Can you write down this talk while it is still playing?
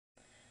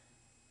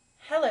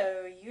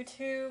Hello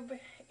YouTube,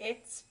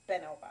 it's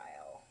been a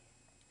while.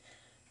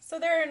 So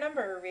there are a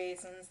number of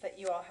reasons that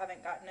you all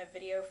haven't gotten a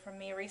video from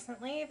me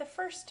recently. The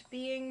first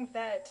being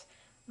that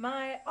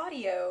my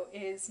audio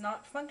is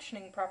not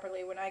functioning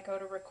properly when I go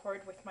to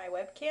record with my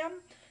webcam.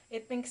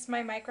 It thinks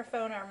my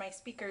microphone are my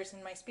speakers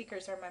and my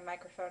speakers are my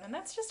microphone, and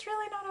that's just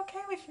really not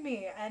okay with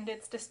me, and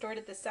it's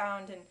distorted the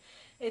sound and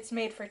it's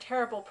made for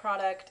terrible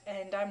product,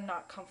 and I'm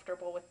not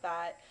comfortable with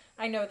that.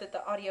 I know that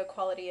the audio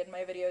quality in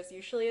my videos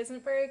usually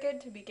isn't very good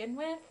to begin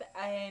with,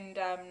 and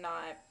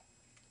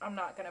I'm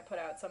not gonna put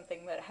out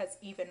something that has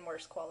even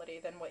worse quality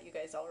than what you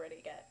guys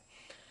already get.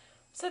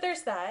 So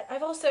there's that.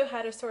 I've also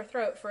had a sore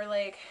throat for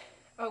like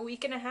a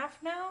week and a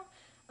half now.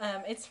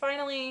 It's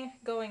finally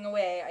going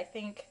away. I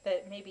think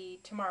that maybe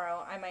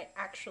tomorrow I might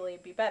actually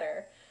be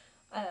better.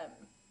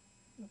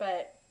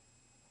 But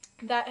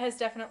that has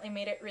definitely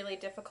made it really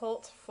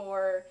difficult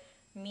for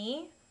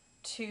me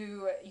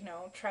to,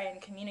 try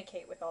and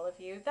communicate with all of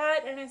you.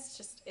 That, and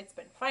it's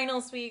been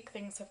finals week.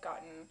 Things have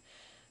gotten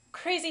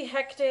crazy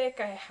hectic.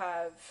 I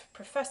have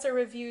professor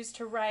reviews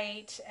to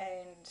write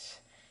and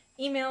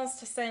emails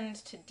to send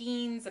to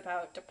deans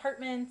about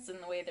departments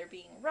and the way they're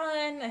being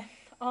run, and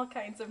all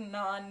kinds of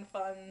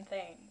non-fun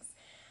things.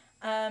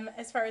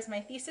 As far as my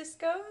thesis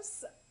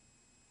goes,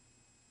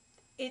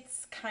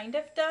 it's kind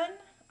of done.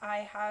 I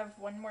have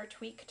one more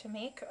tweak to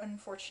make,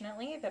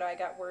 unfortunately, that I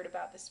got word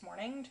about this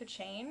morning to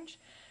change.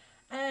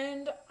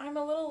 And I'm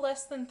a little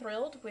less than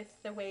thrilled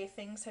with the way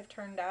things have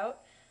turned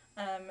out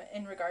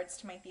in regards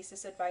to my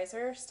thesis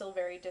advisor. Still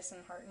very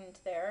disheartened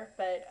there,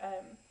 but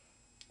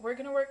we're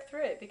going to work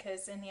through it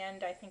because in the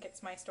end I think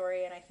it's my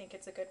story and I think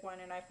it's a good one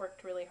and I've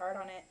worked really hard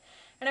on it.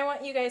 And I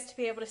want you guys to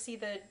be able to see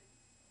the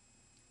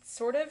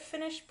sort of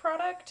finished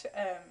product.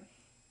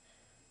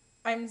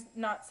 I'm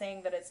not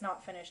saying that it's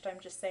not finished, I'm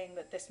just saying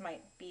that this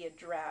might be a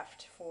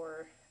draft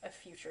for a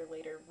future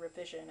later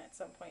revision at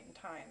some point in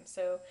time.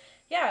 So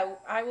yeah,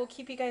 I will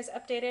keep you guys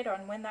updated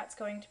on when that's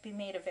going to be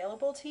made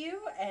available to you,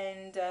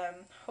 and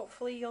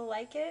hopefully you'll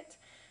like it.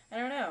 I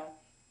don't know.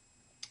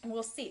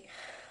 We'll see.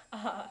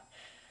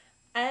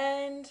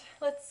 And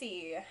let's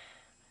see.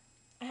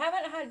 I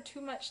haven't had too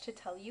much to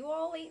tell you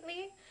all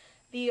lately.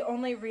 The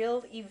only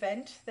real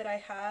event that I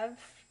have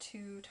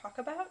to talk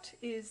about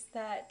is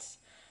that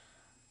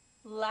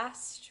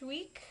last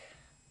week,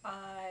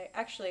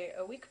 actually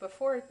a week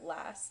before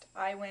last,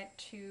 I went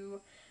to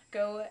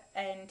go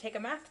and take a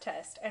math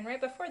test, and right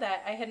before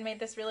that I had made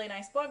this really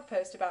nice blog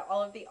post about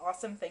all of the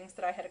awesome things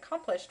that I had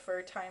accomplished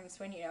for times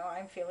when,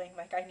 I'm feeling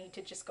like I need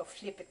to just go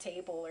flip a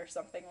table or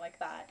something like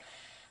that.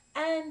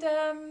 And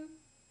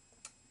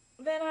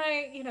then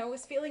I,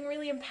 was feeling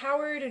really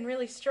empowered and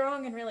really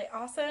strong and really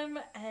awesome,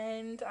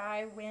 and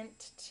I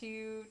went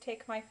to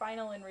take my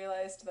final and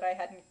realized that I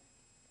hadn't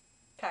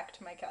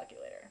packed my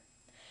calculator.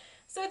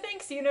 So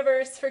thanks,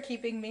 universe, for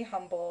keeping me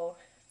humble.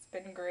 It's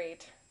been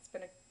great. It's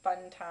been a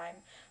fun time.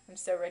 I'm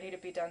so ready to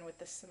be done with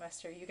this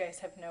semester. You guys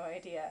have no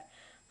idea.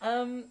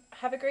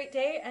 Have a great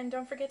day, and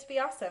don't forget to be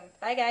awesome.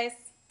 Bye, guys.